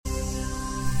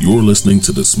You're listening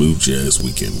to the Smooth Jazz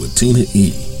Weekend with Tina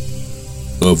E.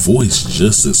 A voice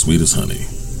just as sweet as honey,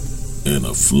 and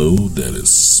a flow that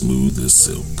is smooth as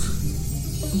silk.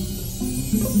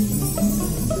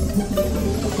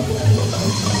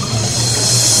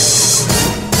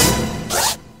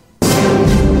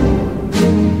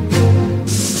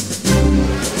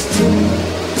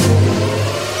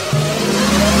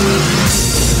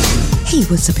 Hey,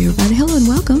 what's up, everybody? Hello and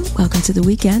welcome. Welcome to the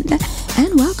weekend,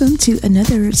 and welcome to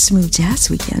another Smooth Jazz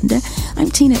Weekend. I'm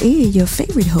Tina E, your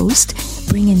favorite host,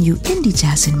 bringing you indie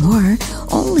jazz and more,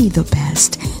 only the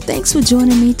best. Thanks for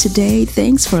joining me today.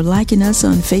 Thanks for liking us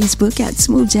on Facebook at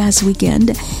Smooth Jazz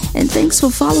Weekend, and thanks for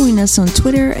following us on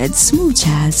Twitter at Smooth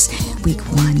Jazz Week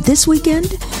 1. This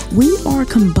weekend, we are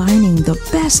combining the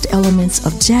best elements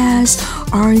of jazz,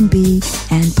 R&B,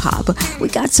 and pop. We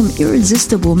got some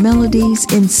irresistible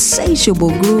melodies,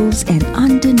 insatiable grooves, and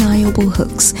undeniable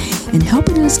hooks. And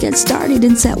helping us get started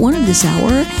in set 1 of this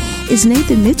hour is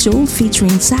Nathan Mitchell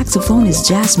featuring saxophonist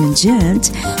Jasmine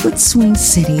Gent with Swing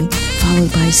City,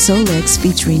 followed by Solex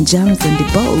featuring Jonathan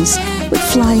DeBose with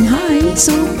Flying High.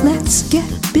 So let's get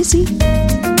busy.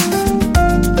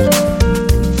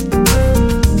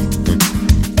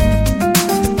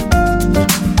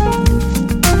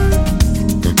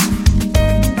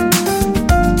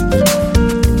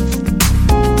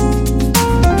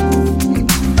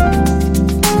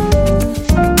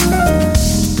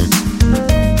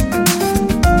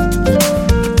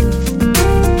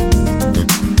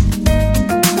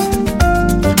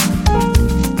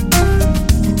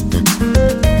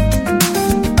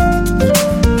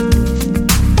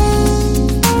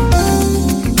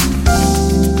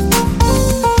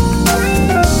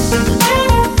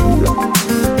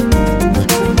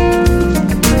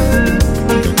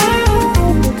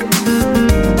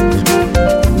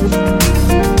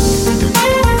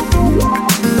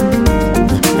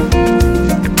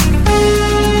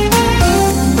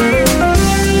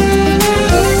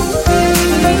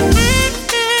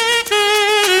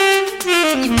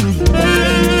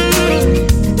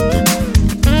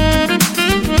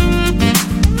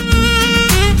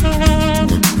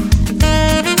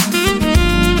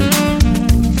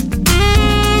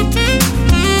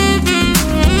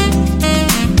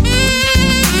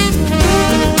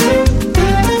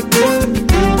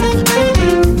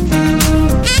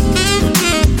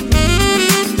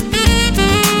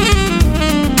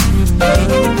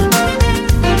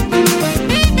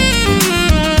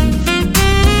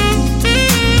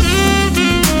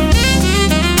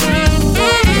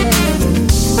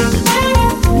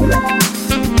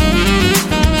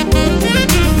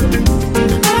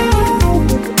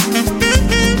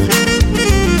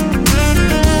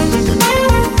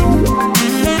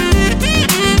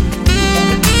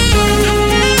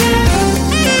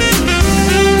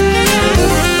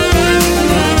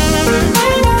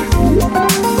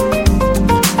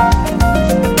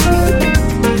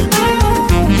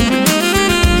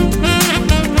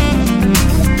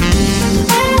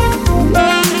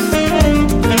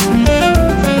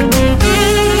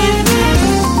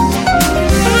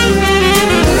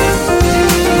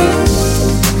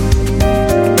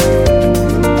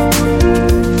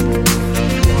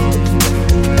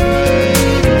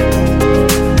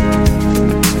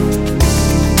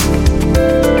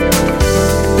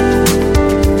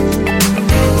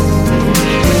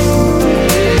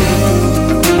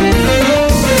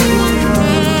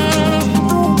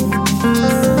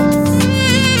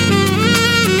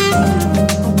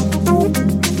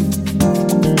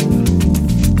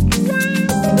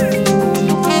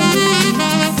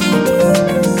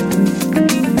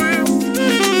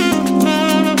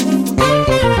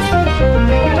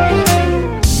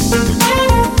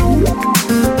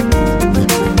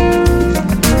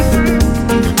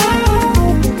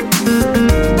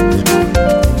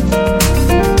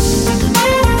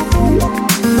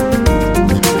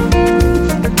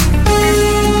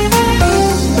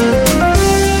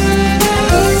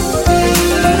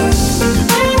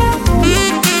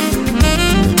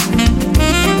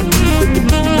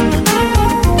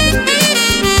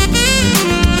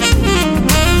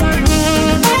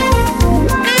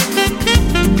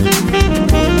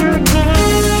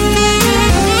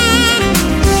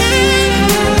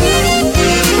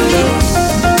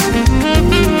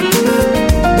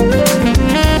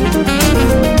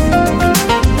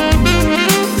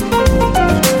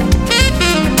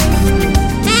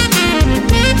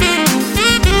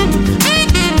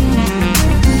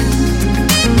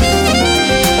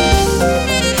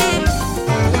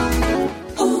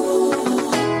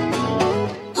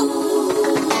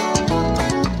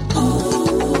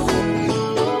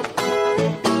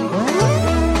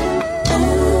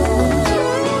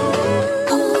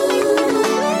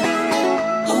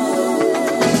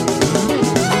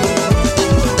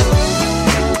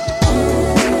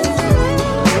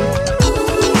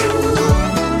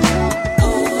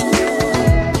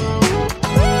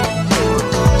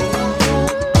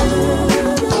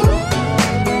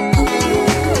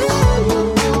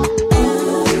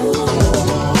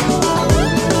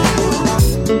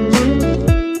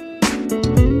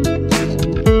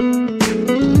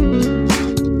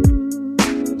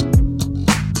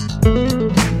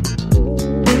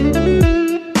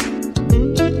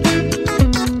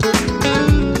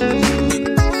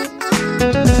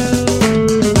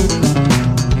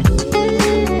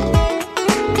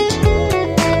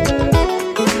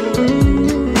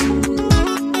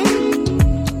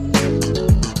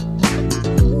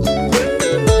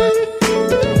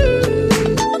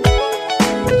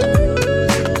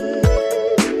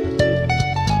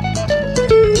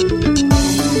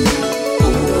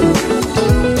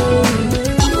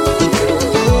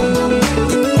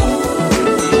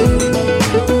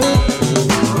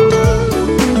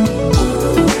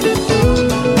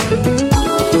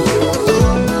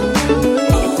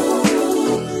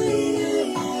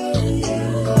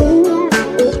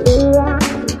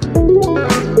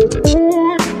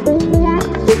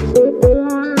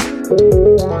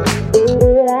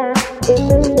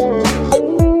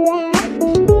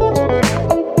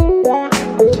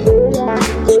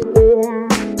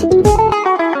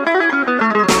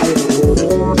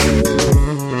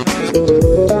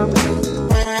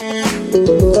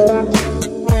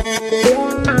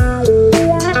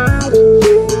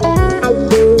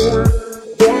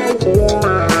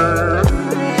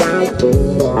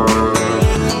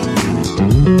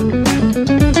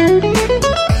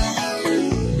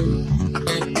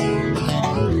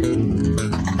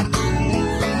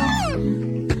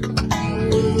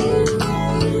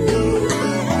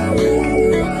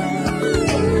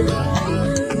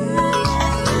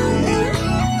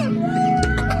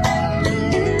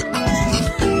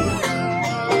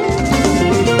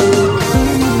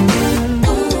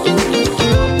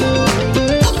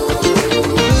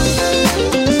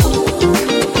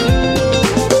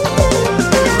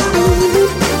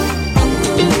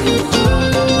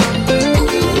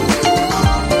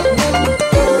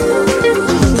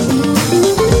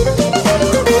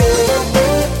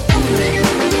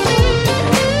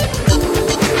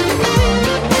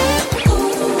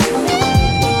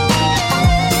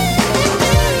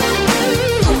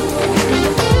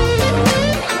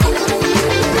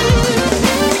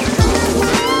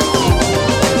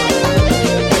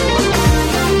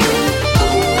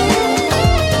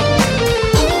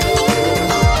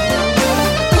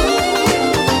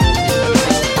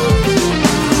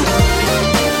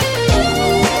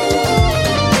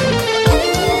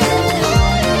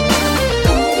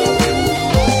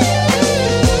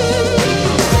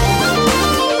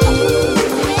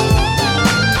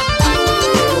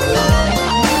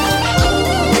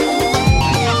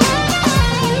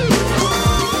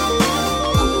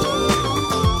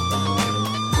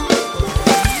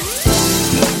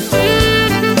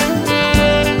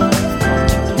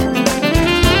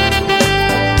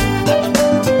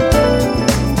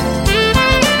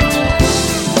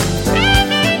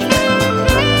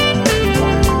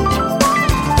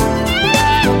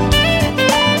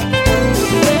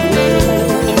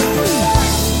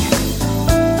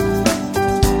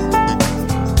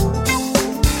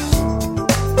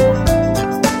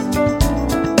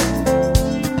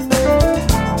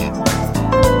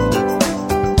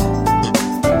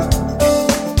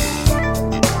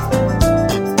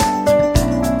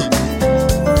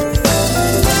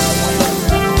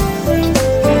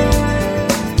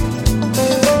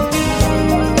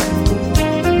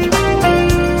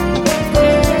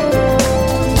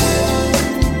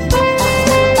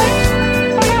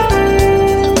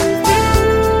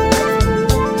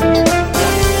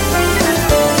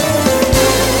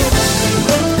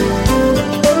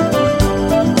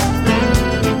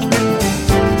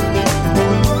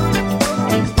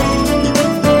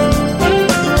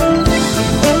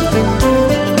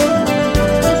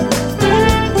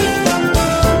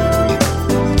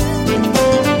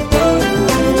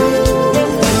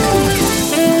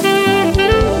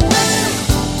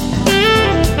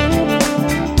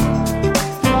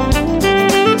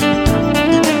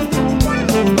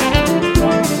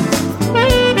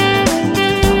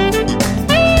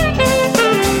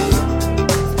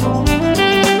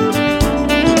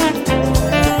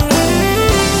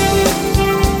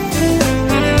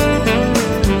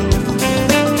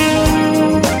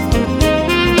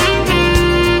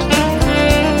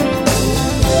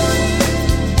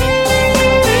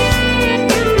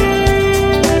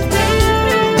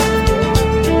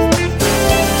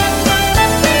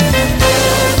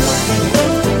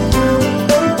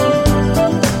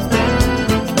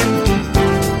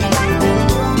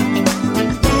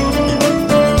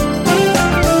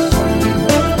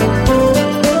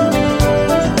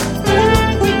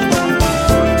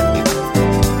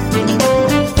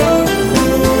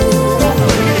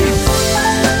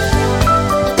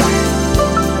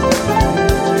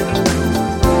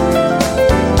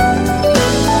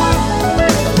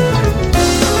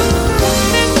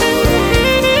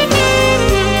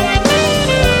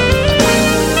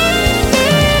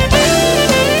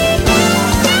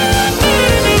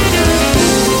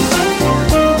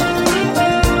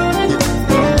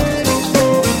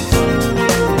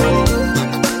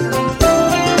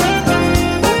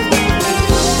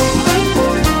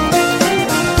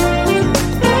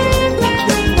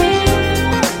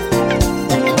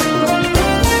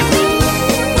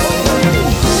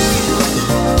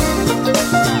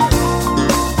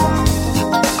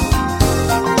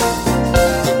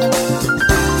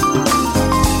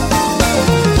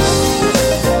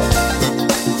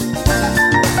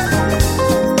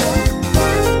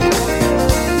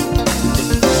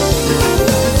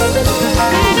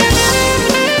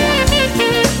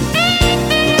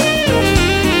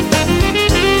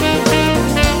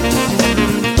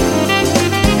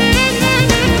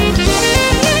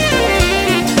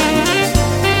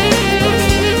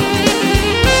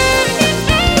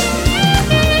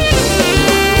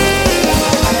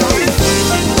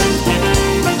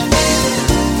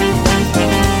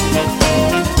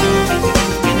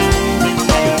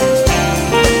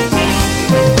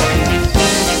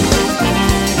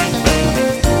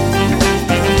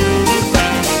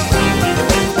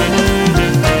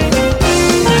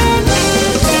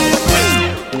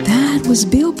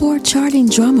 charting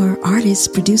drummer,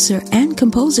 artist, producer, and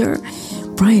composer,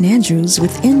 Brian Andrews,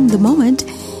 with In the Moment.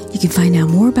 You can find out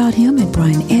more about him at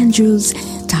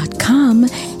brianandrews.com.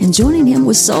 And joining him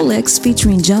was Solex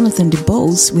featuring Jonathan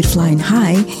DuBose with Flying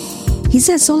High. He's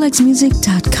at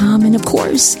solexmusic.com. And of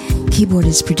course,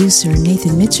 keyboardist producer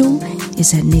Nathan Mitchell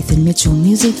is at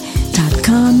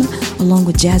nathanmitchellmusic.com, along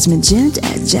with Jasmine Gent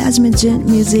at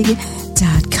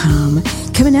jasminegentmusic.com.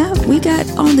 Coming up, we got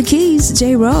on the keys,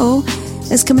 J-Ro.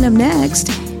 That's coming up next.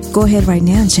 Go ahead right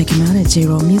now and check him out at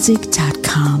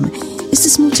jromusic.com. It's the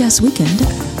Smooth Jazz Weekend.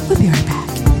 We'll be right back.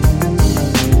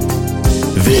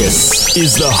 This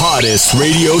is the hottest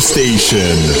radio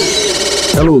station.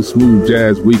 Hello, Smooth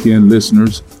Jazz Weekend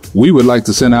listeners. We would like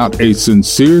to send out a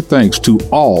sincere thanks to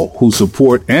all who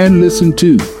support and listen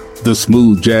to the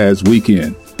Smooth Jazz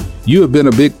Weekend. You have been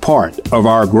a big part of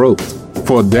our growth.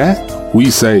 For that,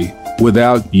 we say,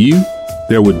 without you,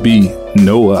 there would be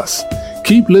no us.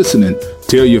 Keep listening.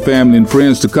 Tell your family and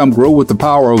friends to come grow with the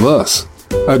power of us.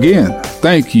 Again,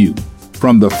 thank you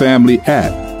from the family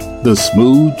at the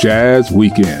Smooth Jazz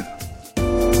Weekend.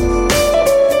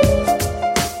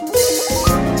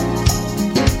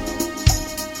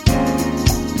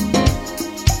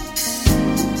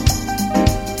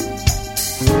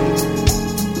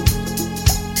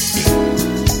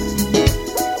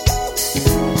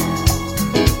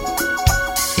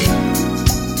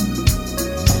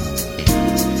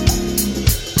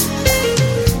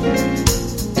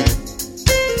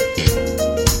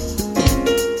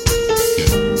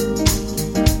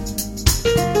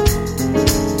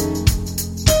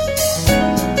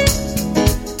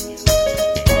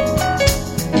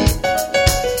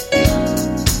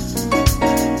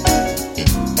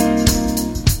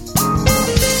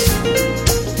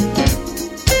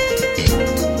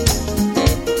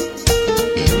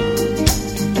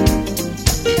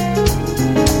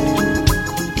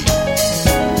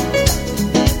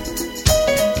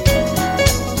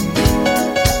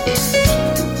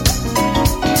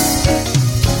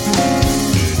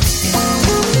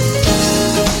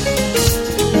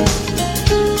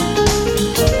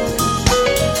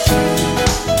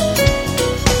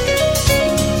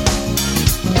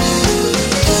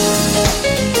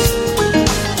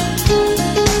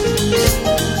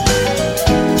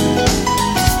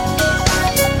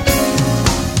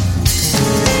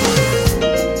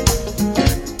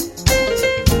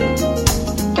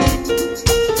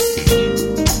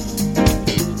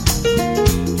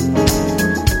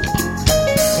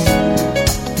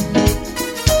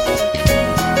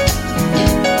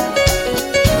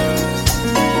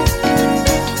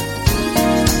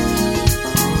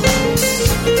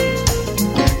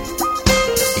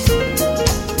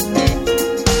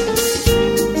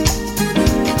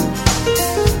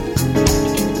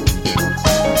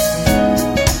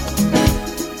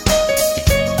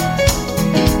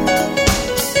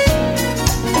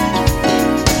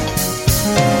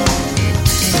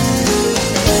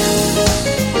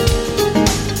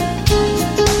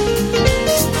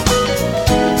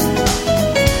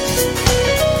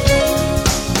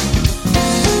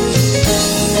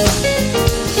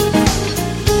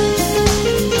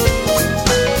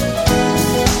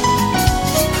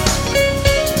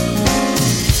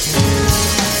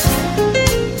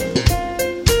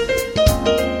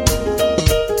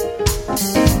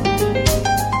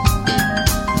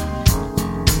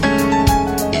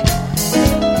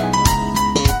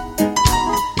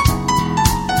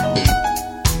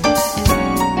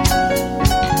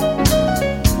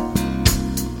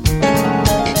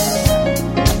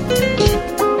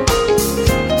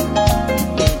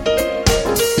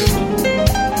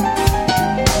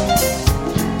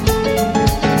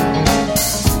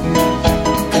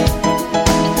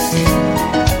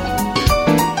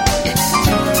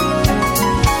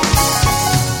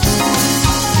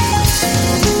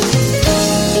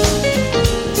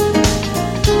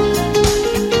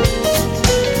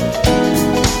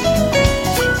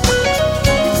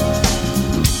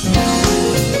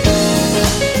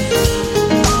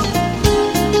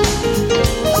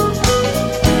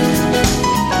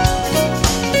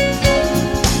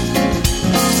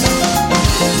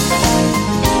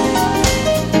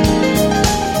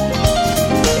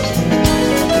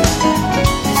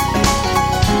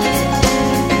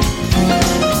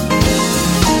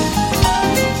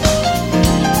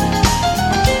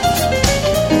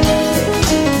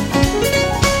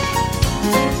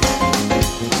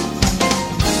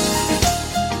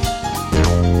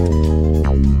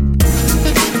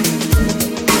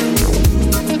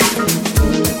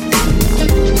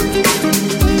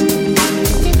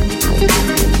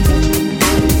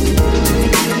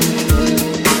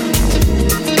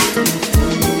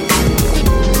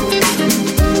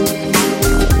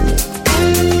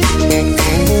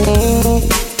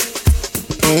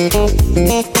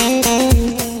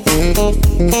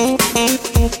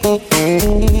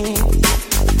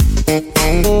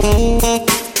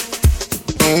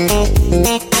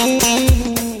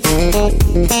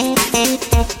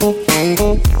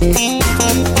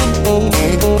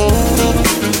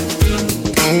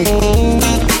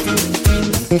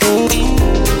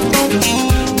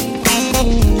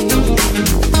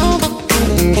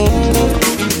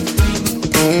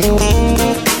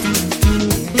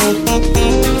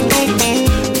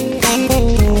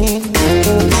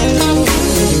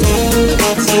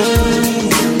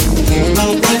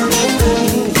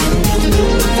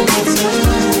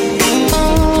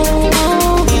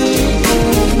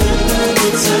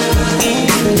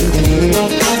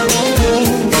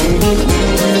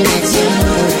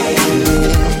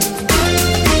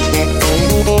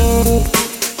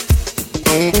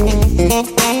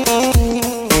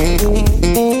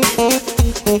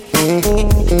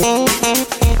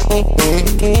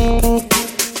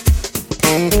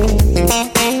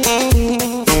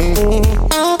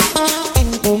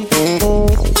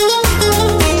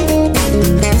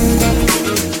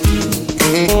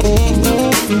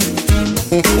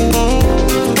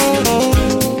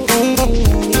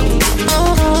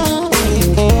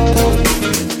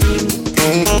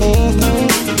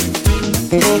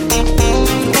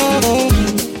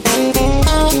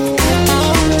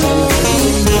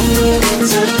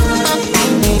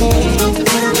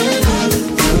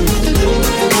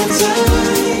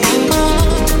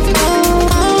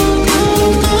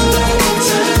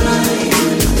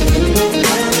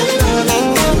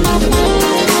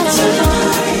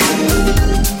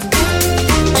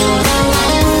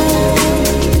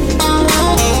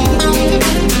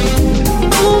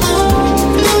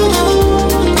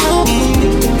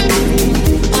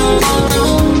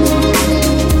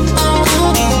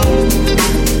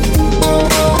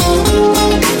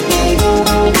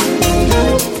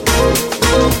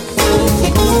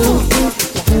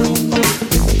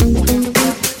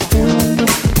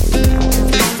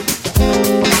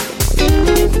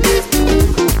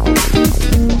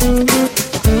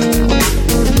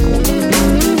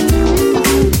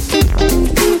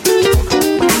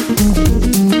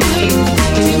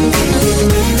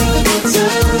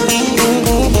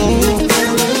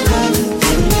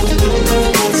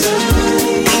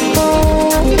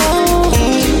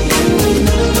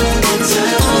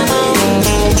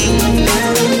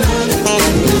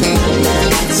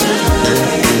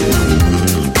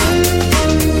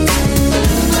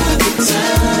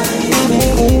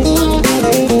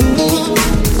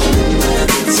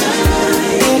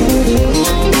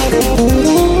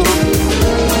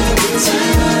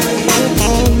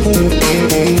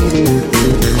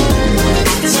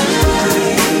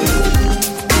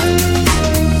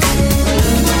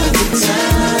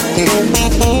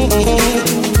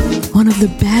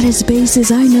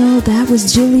 Basses I know, that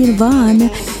was Julian Vaughn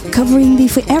covering the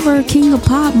forever king of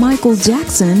pop Michael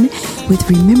Jackson with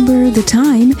Remember the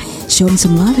Time, showing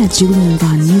some love at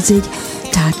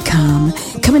JulianVaughnMusic.com.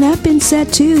 Coming up in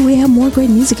set 2, we have more great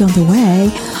music on the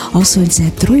way. Also in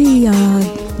set 3,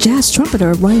 jazz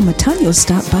trumpeter Ryan Matano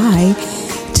stopped by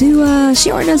to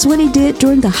share with us what he did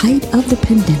during the height of the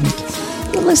pandemic.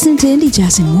 You're listening to Indie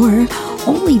Jazz and more,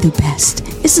 only the best.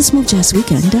 It's the Smooth Jazz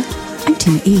Weekend. I'm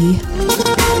Tina E.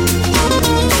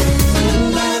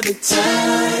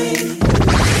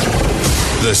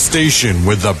 The station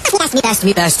with the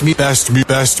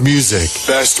best music.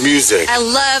 Best music. I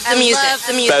love the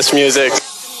music. Best music.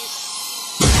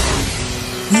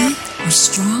 We are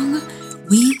strong,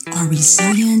 we are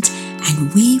resilient,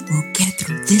 and we will get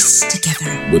through this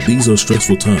together. But these are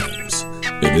stressful times,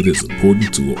 and it is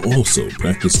important to also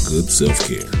practice good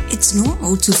self-care. It's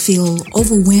normal to feel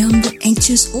overwhelmed,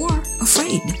 anxious, or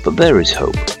afraid. But there is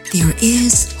hope. There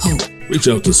is hope. Reach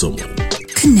out to someone.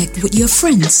 Connect with your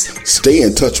friends. Stay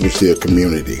in touch with your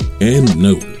community. And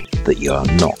know that you are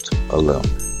not alone.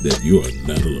 That you are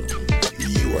not alone.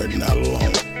 You are not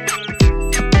alone.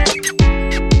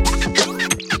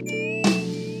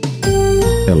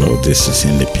 Hello, this is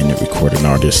independent recording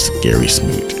artist Gary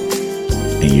Smoot,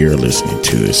 and you're listening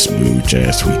to the Smooth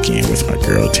Jazz Weekend with my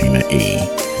girl Tina E,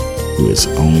 who is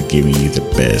only giving you the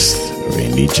best of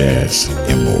indie jazz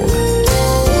and more.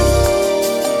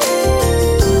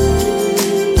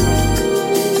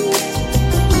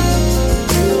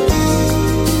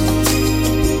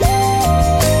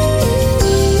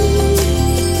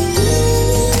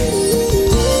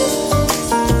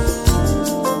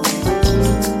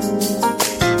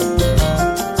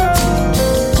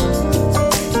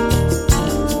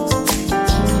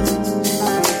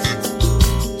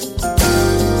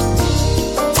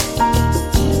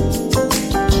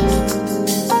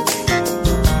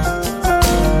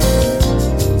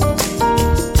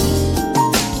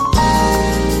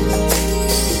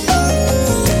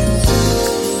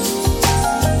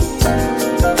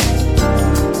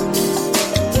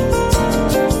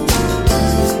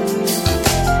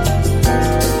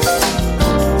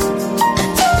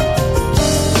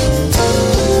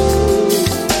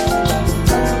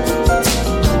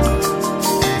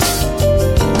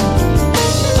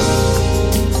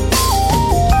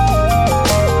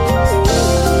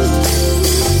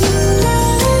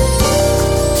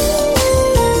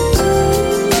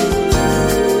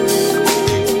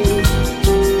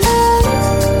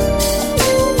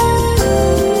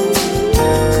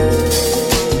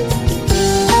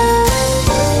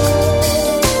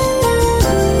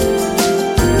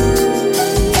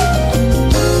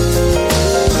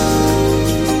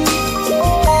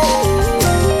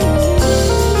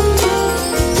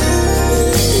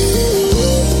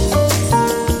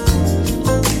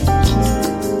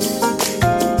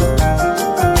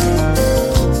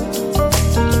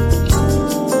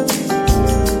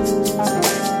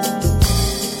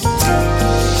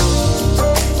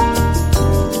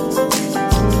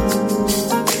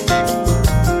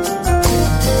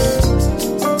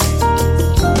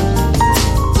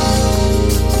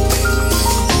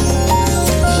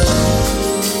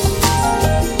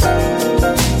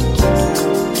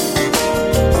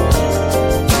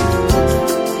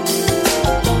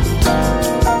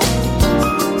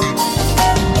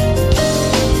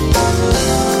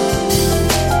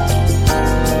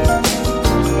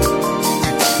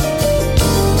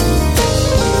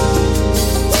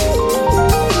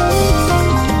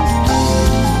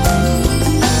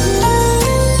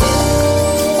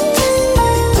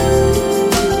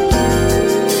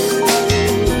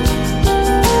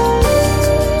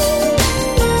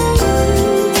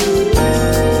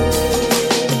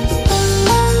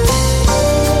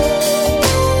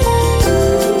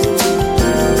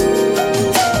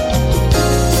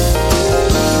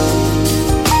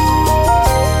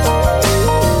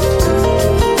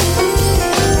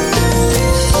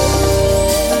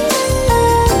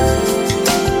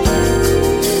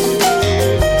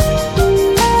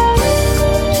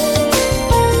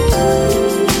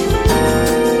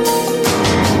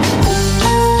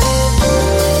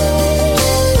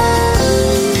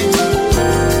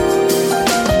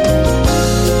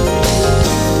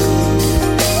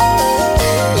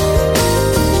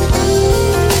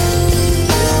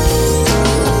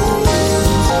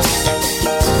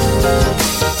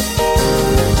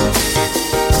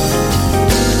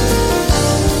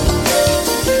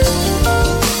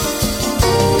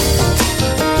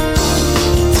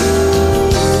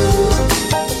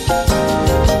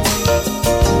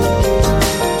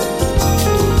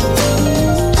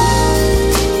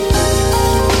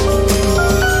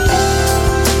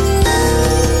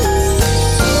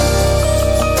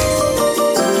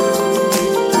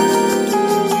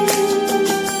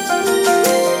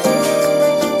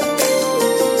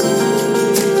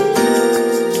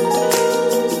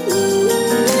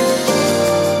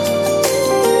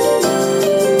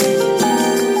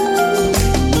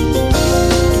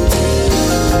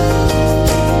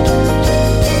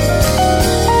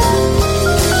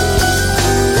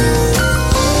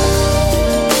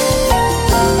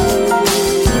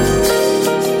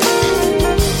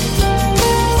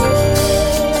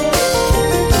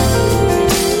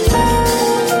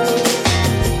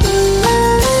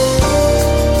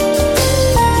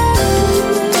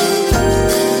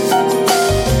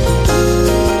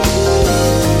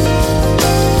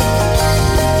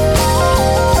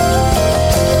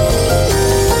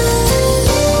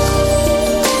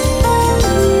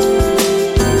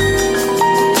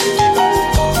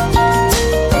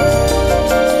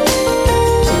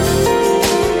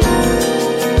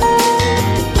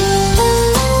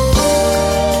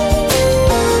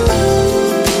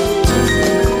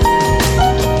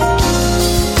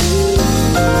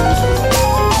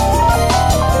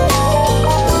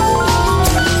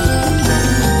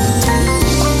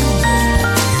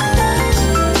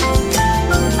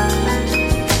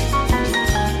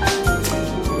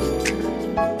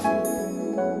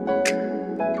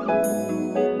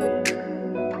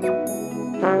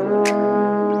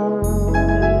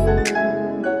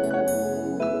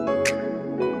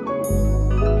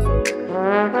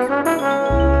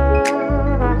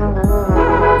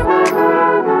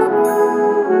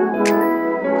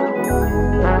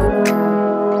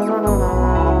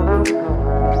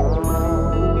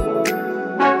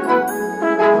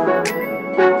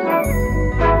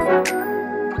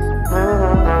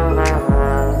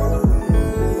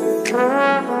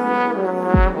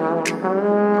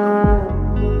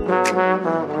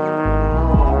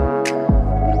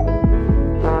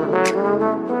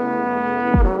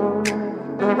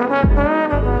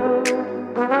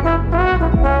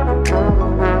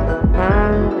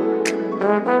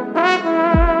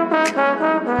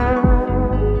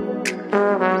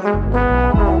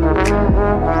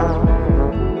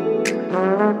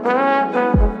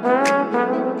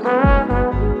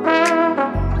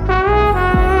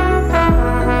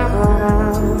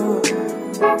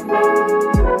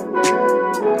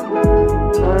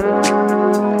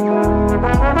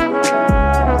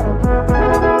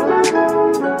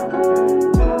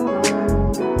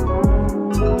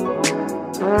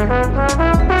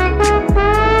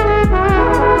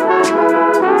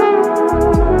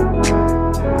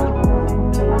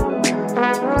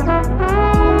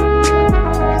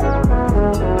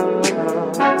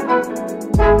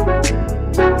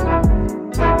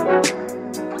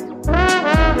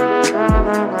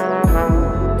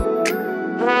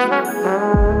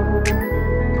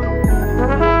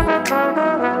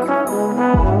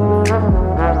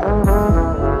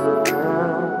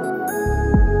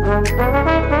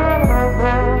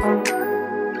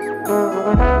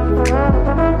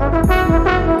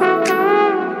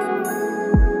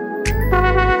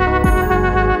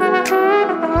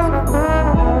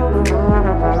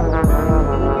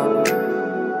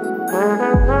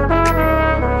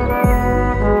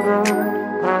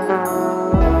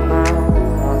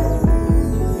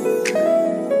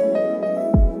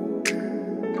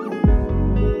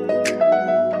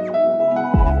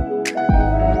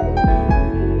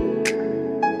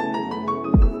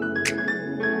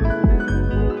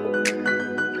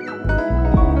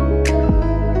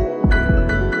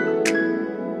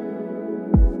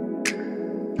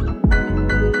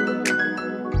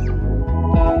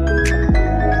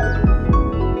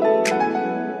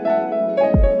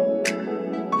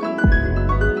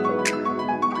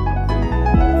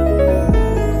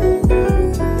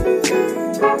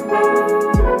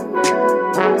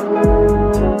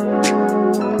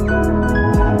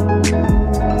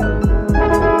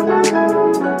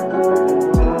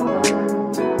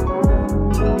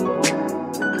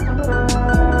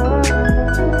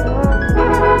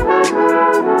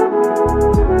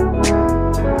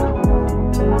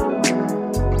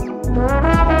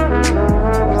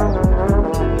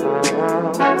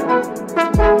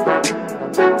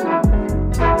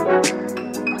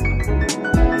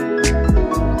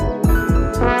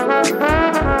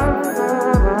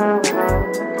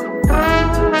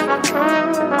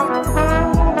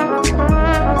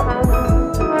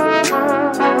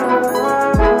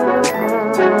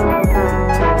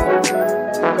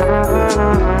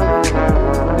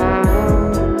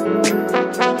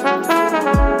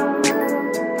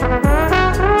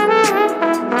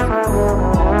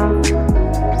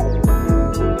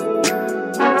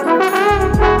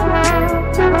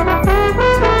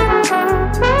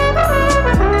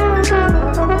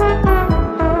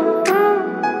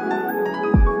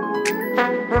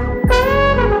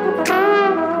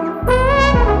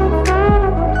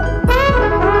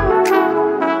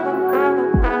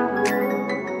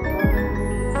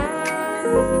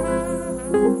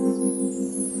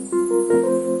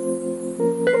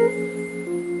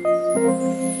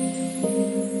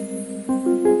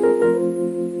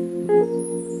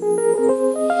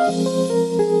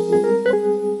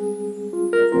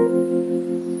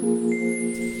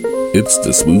 It's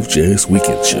the Smooth Jazz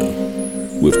Weekend Show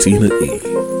with Tina E,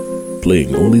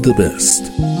 playing only the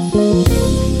best.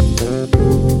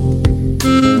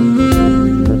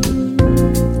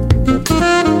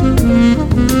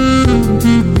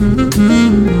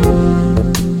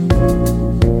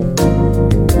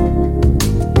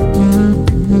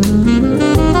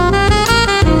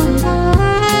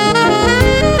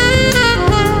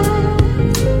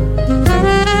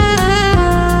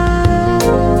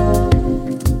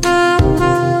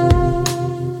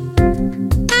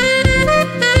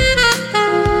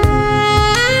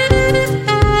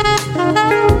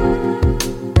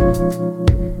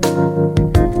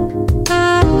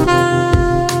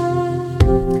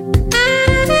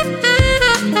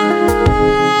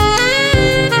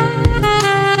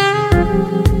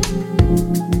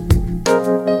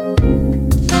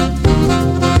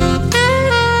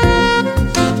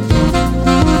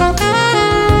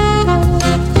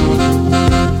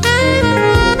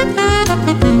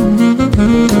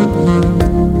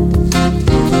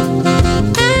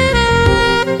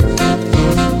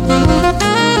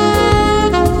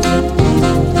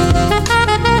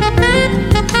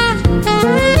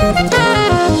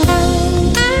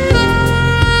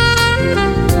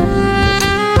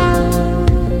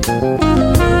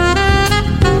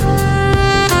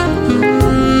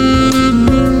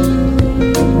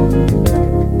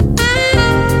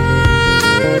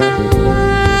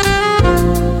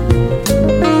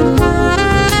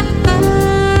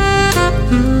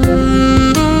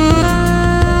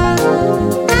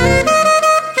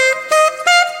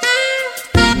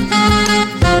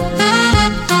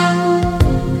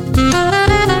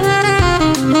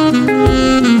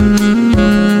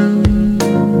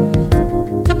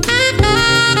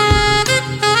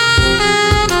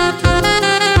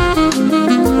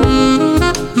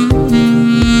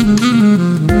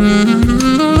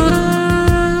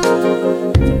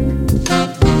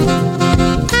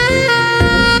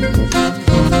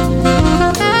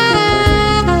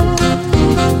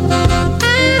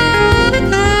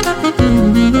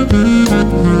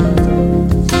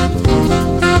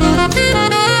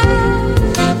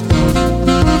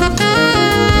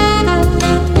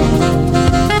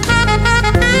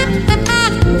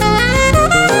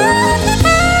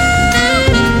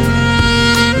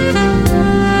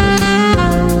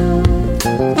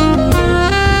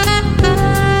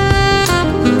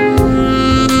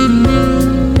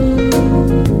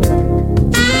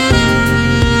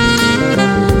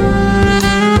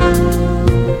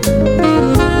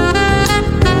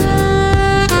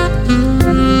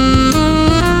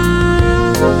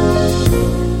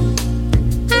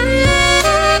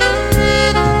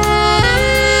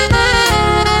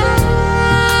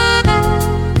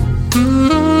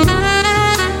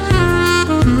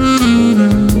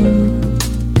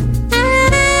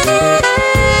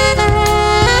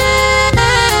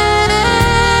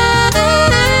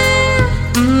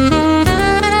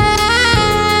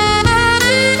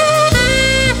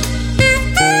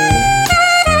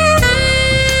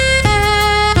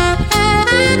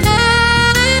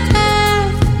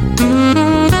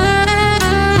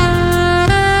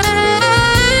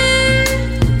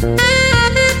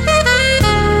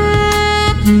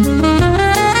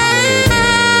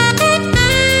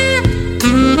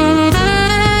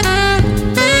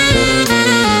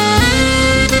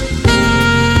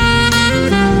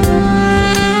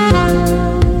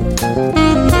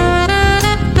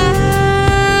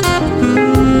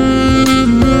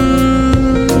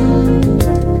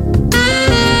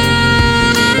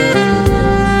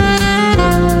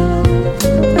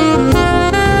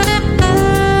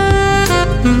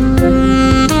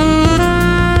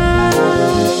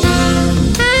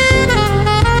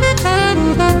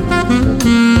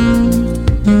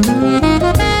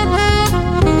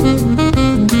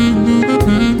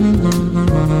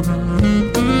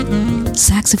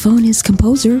 saxophone is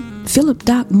composer Philip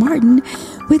Doc Martin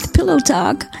with Pillow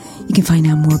Talk. You can find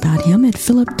out more about him at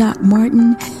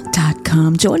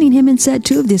philipdocmartin.com. Joining him in set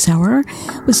 2 of this hour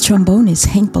was trombonist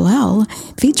Hank Bilal,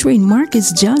 featuring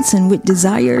Marcus Johnson with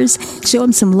Desires. Show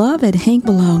him some love at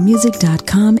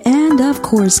hankbilalmusic.com. And, of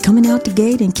course, coming out the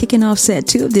gate and kicking off set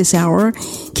 2 of this hour,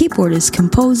 keyboardist,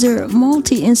 composer,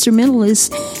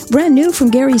 multi-instrumentalist, brand new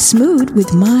from Gary Smoot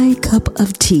with My Cup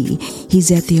of Tea.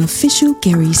 He's at the official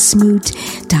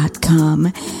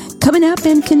GarySmoot.com. Coming up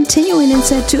and continuing in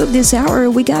set 2 of this hour,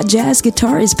 we got jazz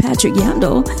guitarist Patrick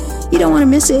Yandel. You don't want to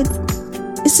miss it.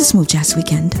 It's the Smooth Jazz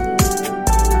Weekend.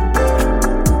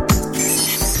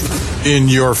 In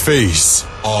your face,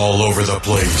 all over the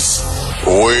place.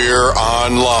 We're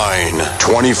online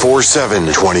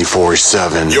 24/7.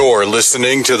 24/7. You're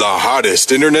listening to the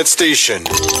hottest internet station.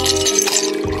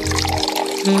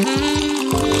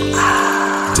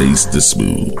 Taste the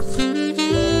smooth.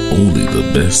 Only the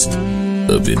best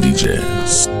of indie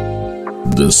jazz.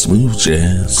 The Smooth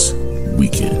Jazz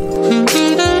Weekend.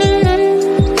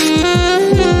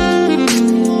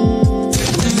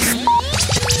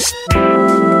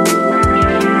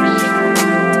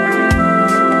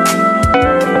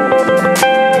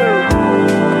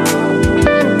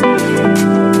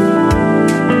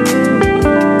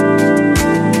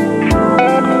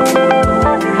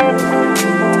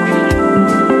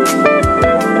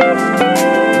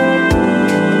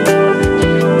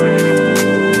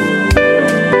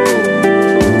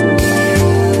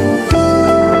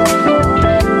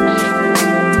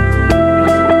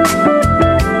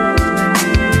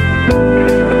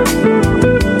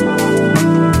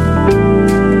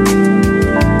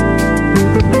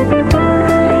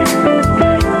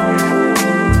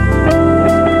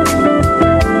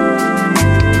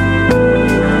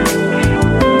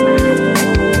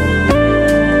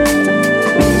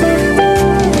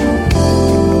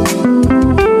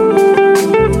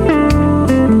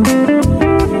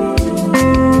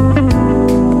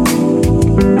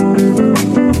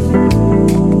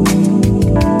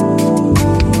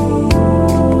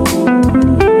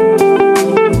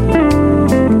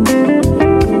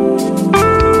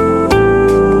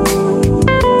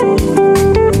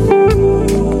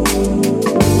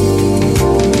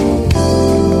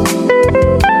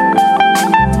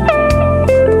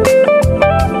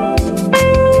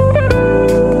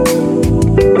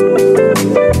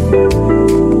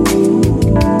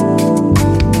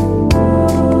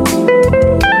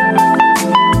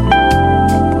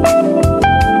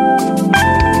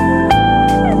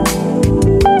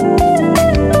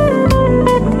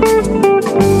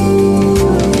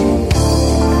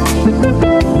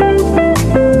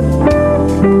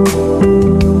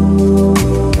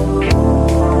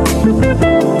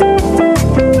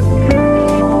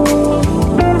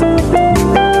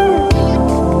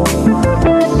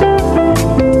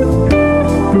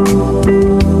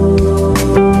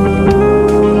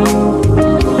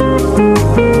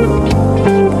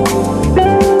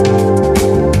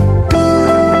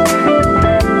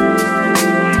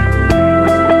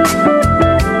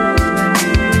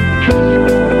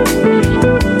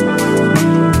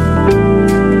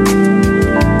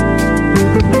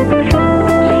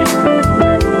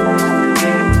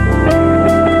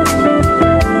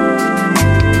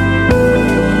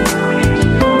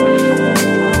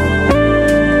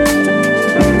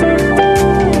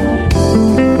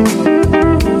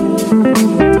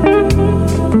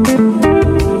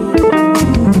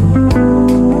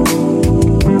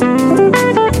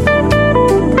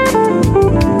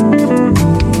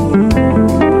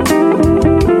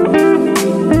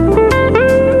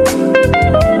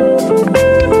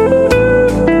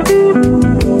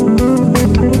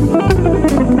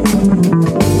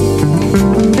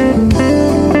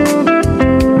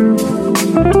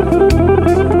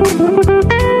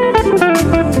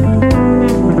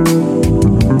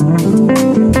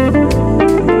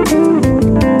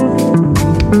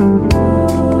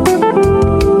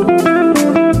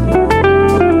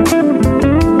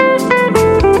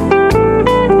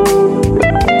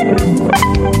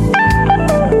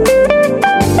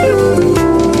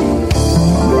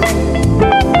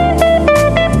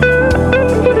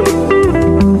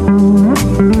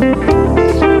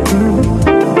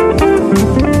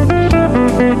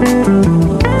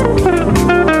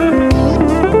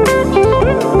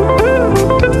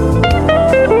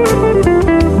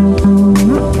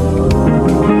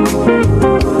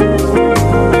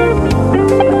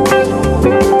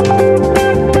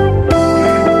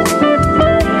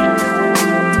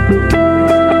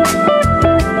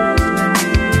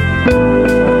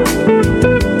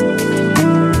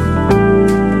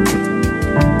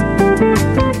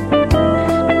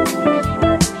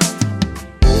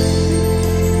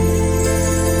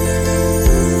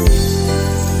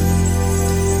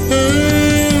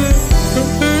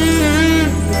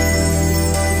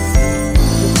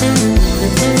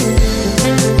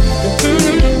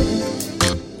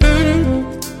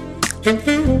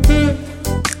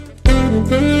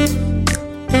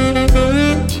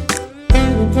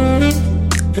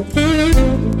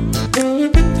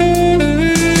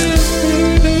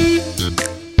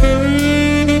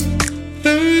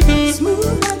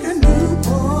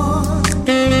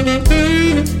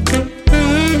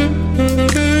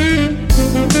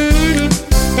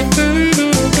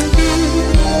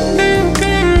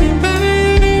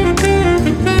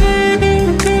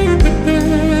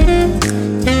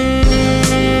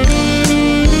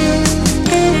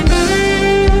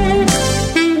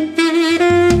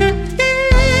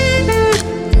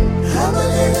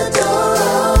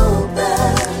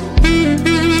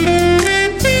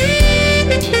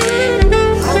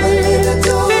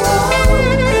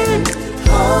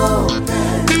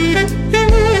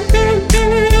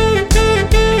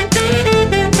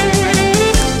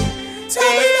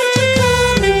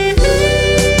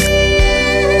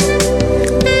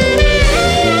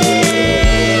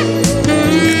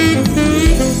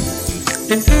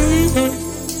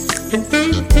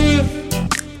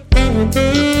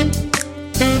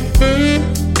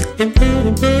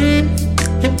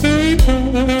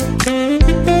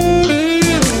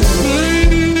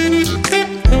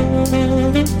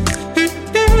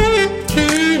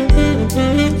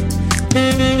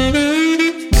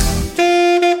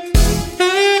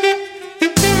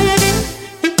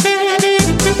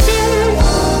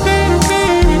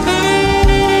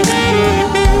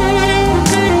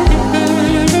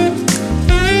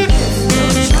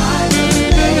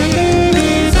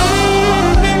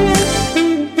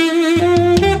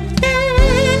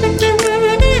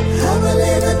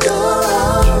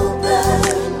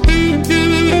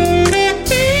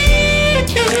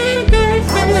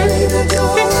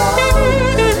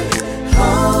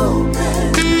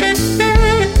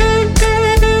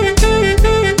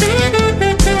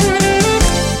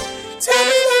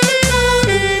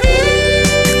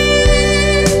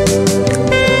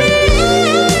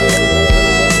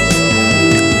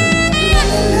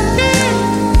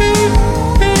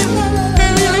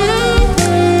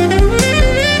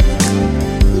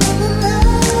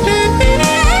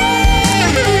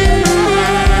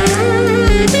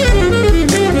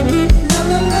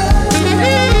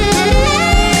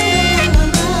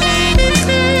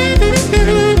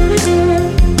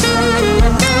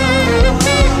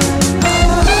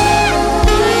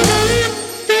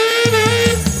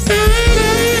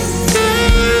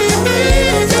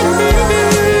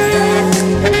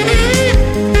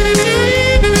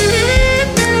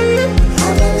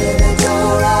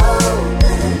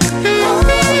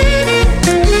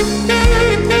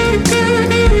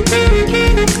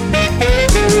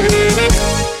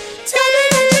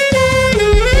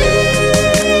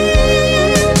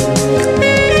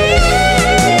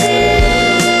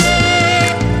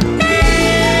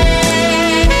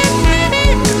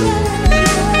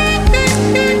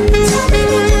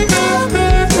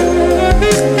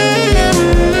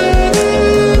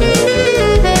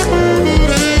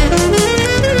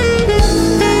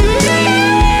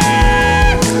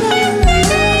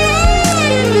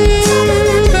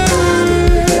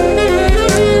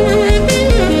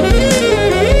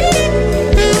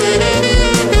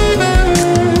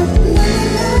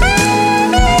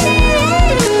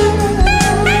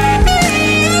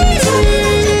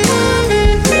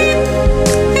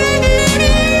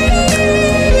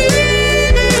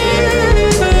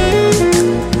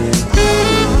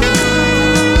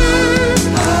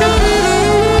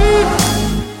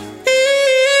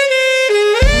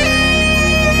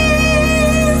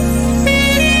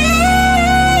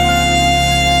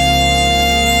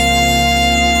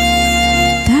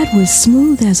 Was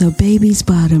smooth as a baby's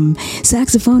bottom.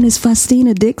 Saxophonist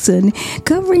Faustina Dixon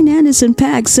covering Anderson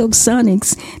 .Paak Silk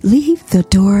Sonic's Leave the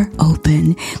Door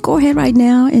Open. Go ahead right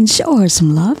now and show her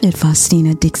some love at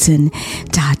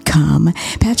FaustinaDixon.com.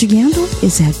 Patrick Yandel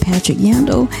is at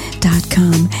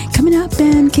PatrickYandel.com. Coming up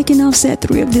and kicking off set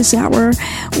 3 of this hour,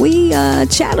 we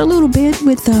chat a little bit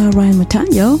with Ryan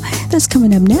Matano. That's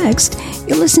coming up next.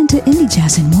 You're listening to Indie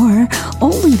Jazz and More.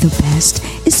 Only the best.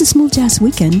 It's the Smooth Jazz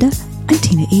Weekend. I'm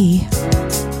Tina E.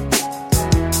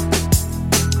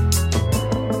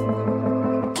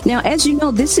 Now, as you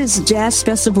know, this is jazz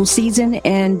festival season,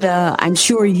 and I'm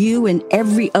sure you and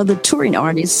every other touring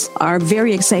artist are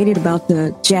very excited about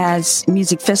the jazz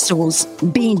music festivals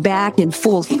being back in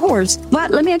full force.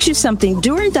 But let me ask you something.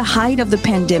 During the height of the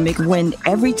pandemic, when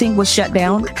everything was shut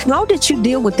down, how did you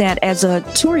deal with that as a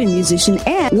touring musician?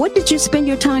 And what did you spend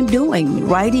your time doing?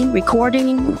 Writing,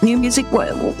 recording new music?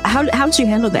 How did you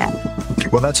handle that?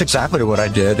 Well, that's exactly what I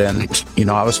did. And, you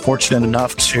know, I was fortunate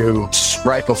enough to,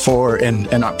 right before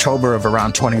in October of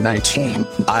around 2019,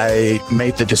 I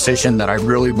made the decision that I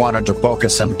really wanted to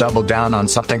focus and double down on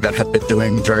something that had been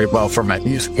doing very well for my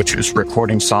music, which was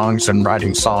recording songs and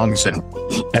writing songs and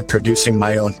producing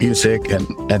my own music and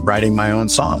writing my own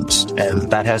songs.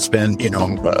 And that has been, you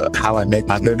know, how I make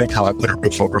my living, how I put a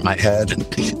roof over my head,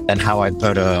 and how I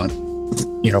put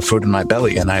food in my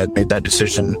belly. And I had made that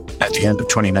decision at the end of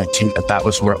 2019 that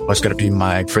was where it was going to be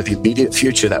for the immediate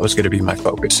future, that was going to be my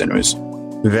focus. And it was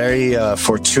very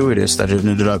fortuitous that it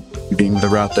ended up being the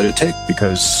route that it took,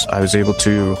 because I was able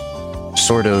to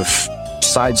sort of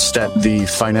sidestep the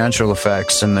financial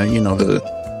effects and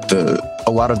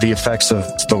a lot of the effects of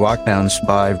the lockdowns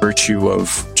by virtue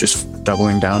of just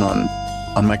doubling down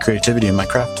on my creativity and my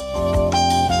craft.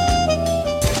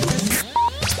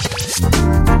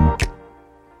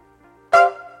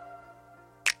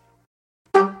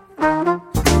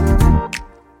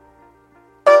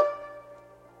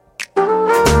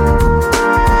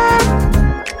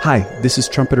 Hi, this is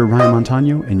trumpeter Ryan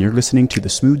Montano, and you're listening to the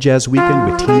Smooth Jazz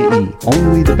Weekend with Tina E.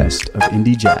 Only the best of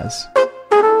indie jazz.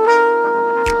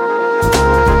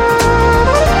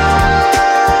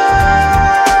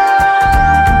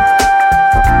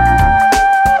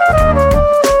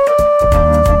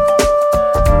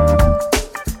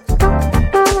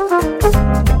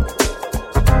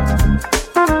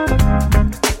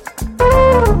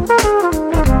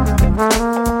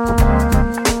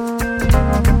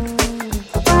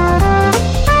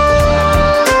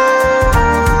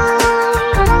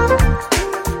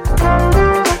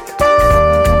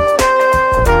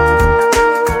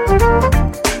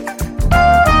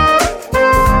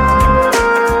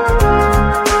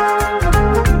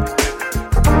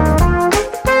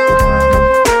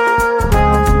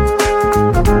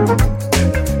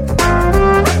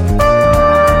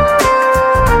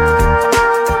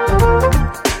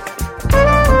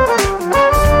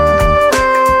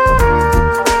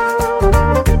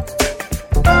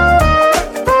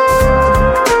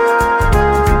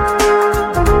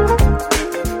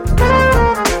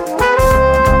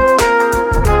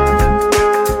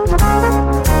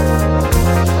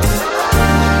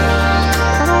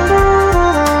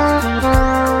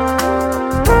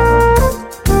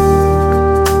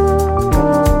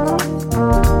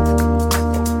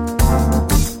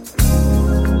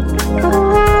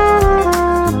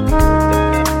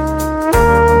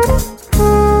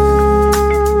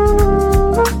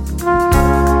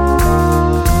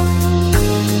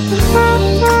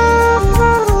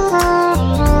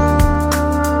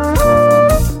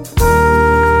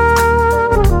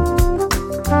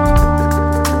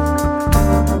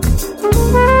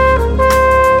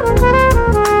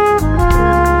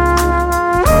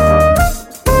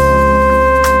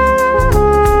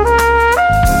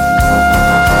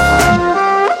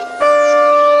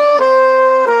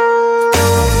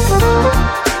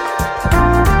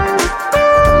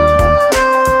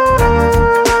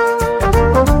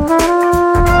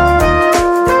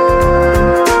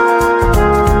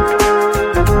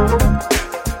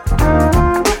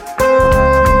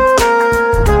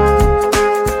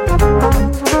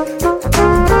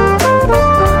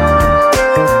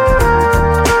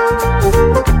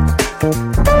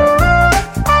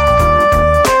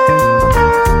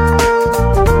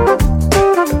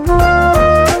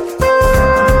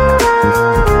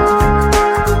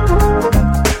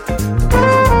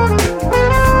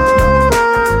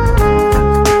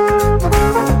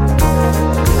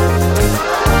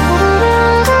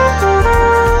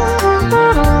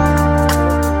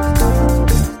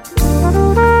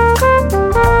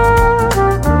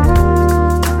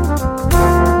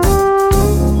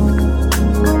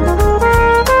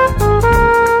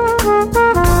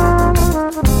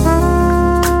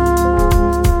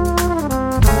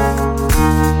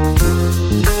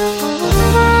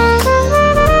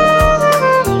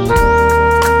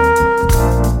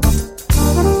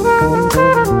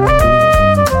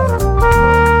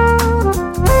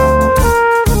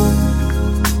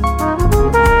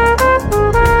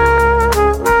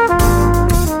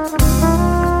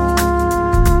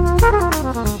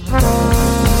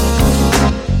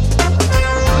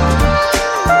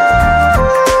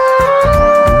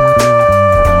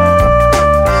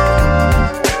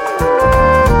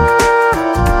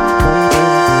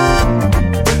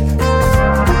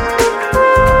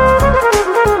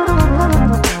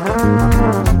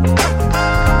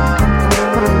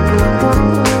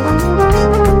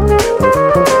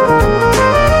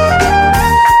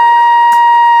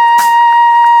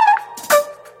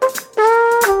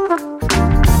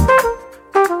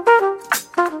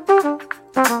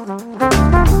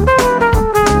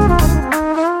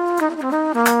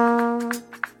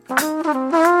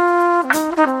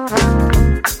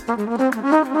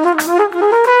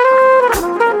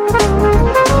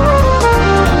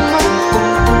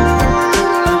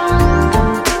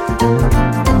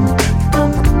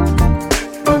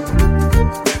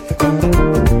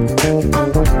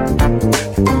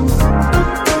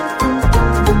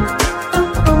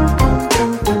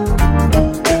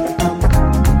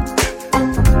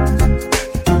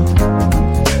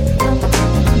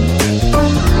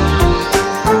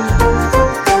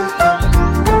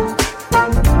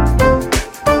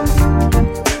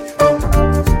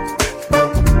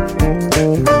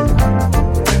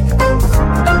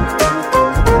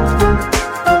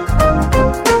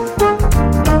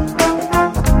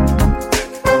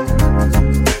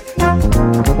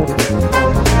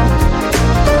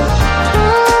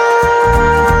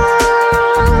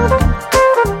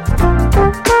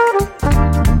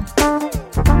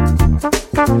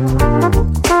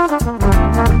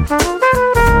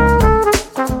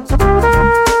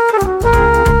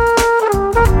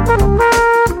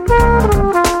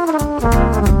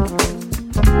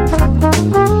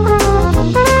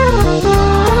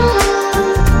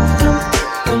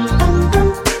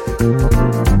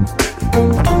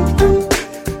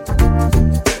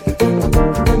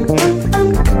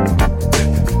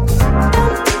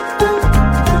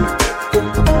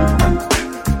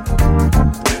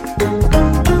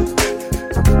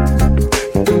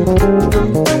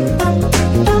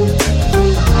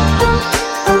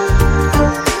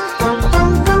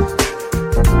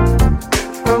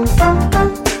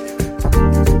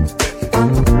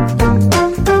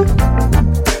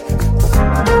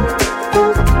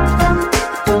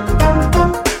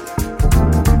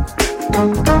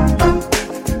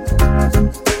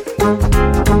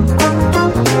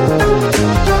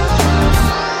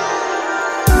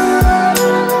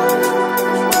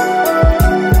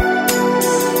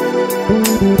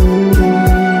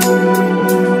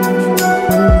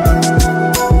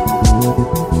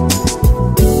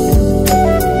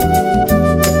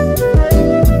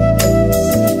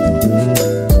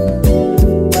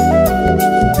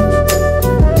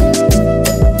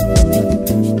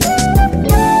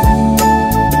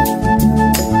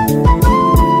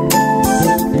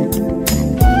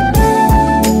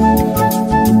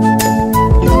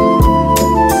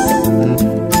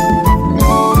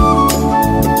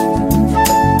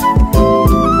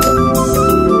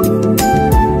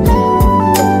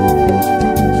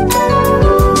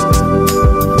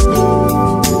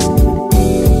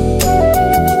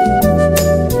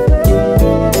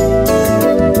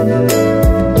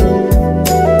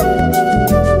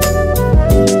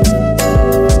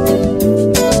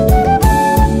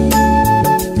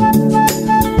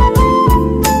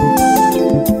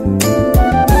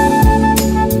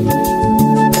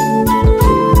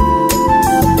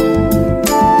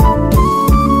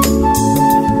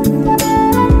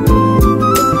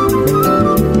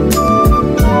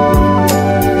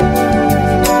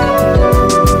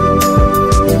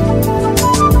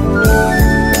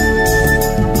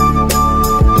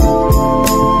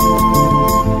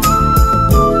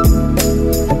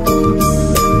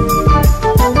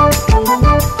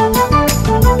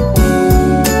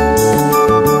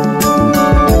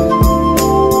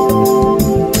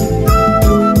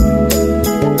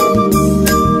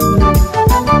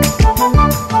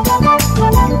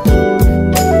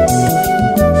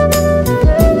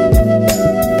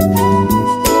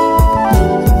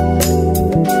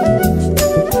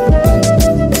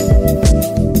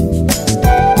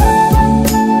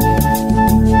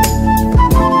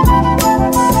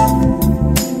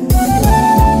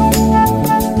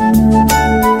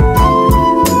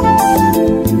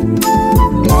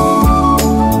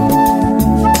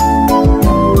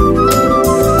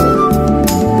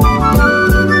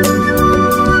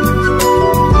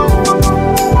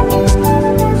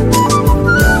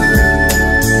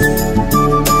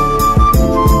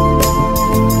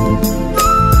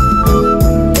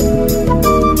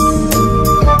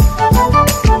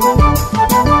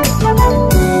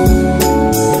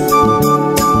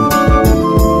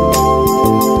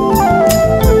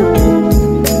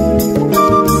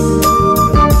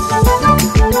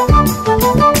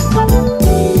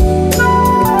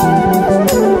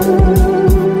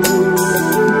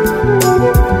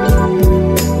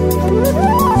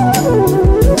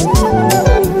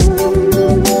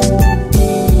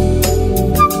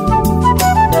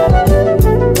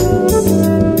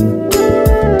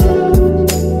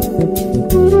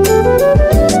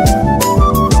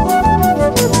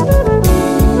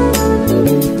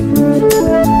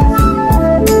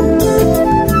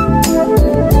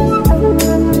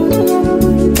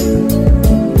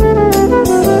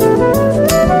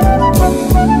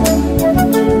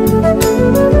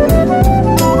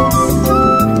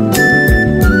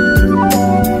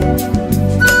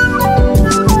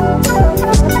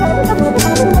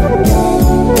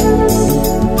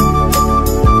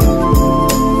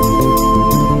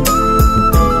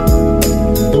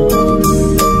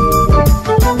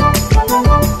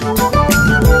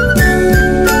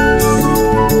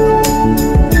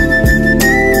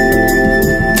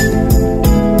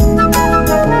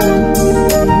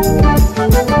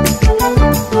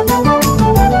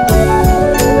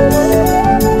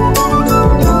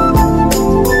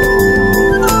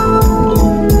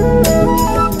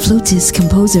 flutist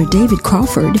composer David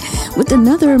Crawford with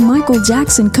another Michael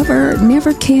Jackson cover,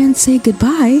 Never Can Say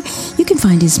Goodbye. You can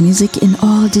find his music in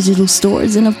all digital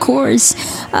stores. And of course,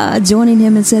 joining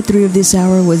him in set 3 of this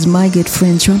hour was my good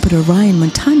friend trumpeter Ryan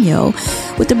Montano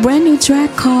with a brand new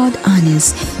track called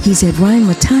Honest. He's at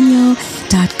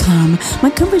ryanmontano.com. My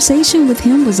conversation with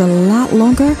him was a lot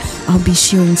longer. I'll be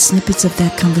sharing snippets of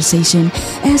that conversation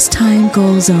as time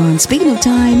goes on. Speaking of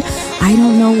time, I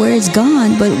don't know where it's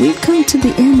gone, but we've come to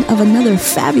the end of another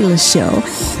fabulous show.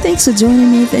 Thanks for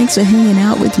joining me. Thanks for hanging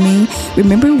out with me.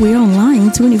 Remember, we're online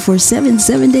 24/7,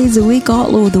 7 days a week,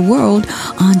 all over the world,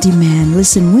 on demand.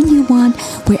 Listen when you want,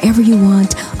 wherever you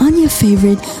want, on your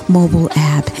favorite mobile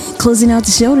app. Closing out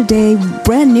the show today,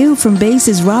 brand new from bass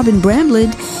is Robin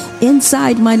Bramlett,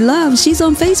 Inside My Love. She's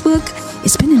on Facebook.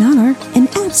 It's been an honor, an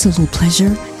absolute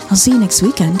pleasure. I'll see you next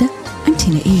weekend. I'm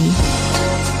Tina E.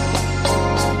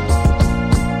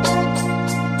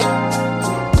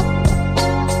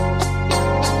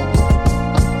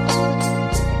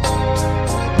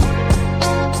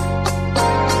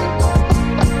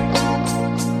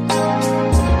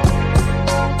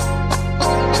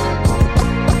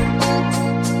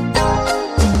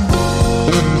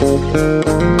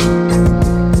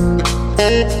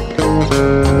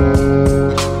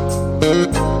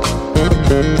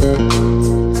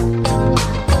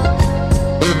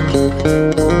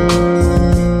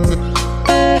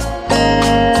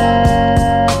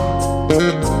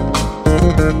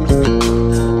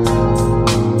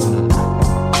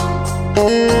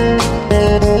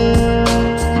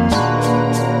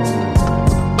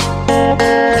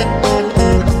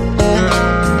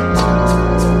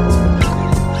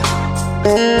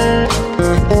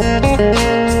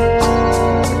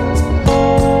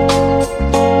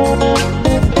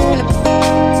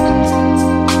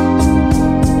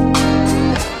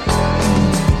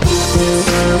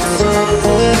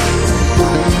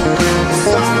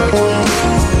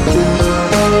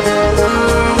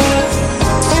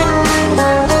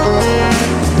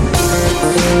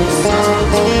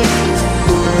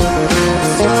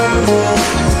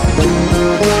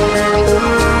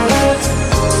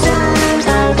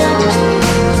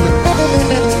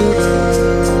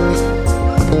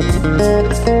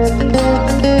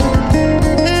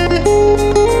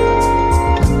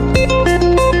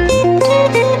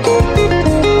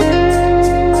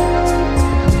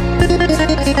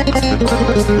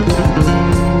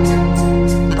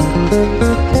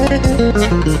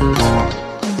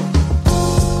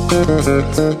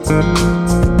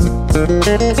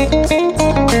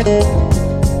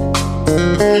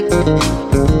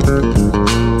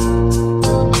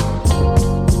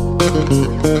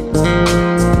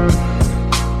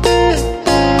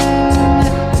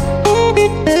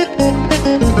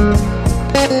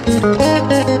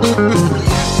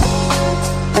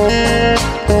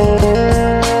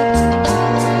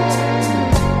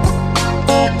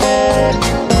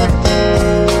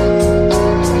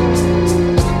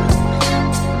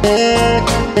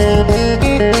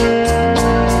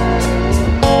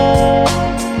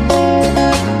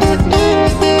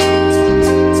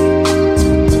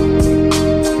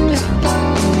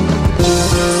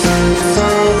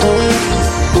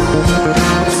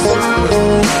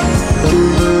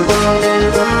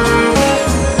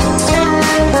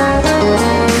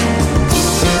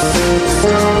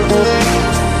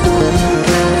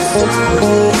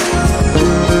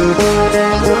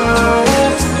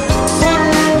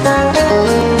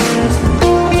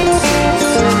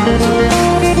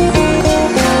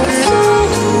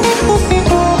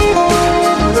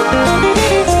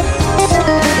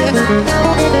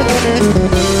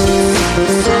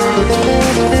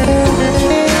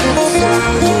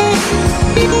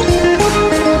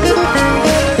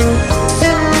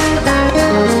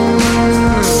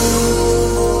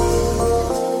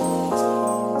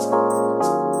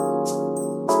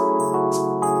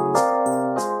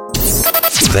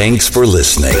 Thanks for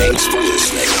listening.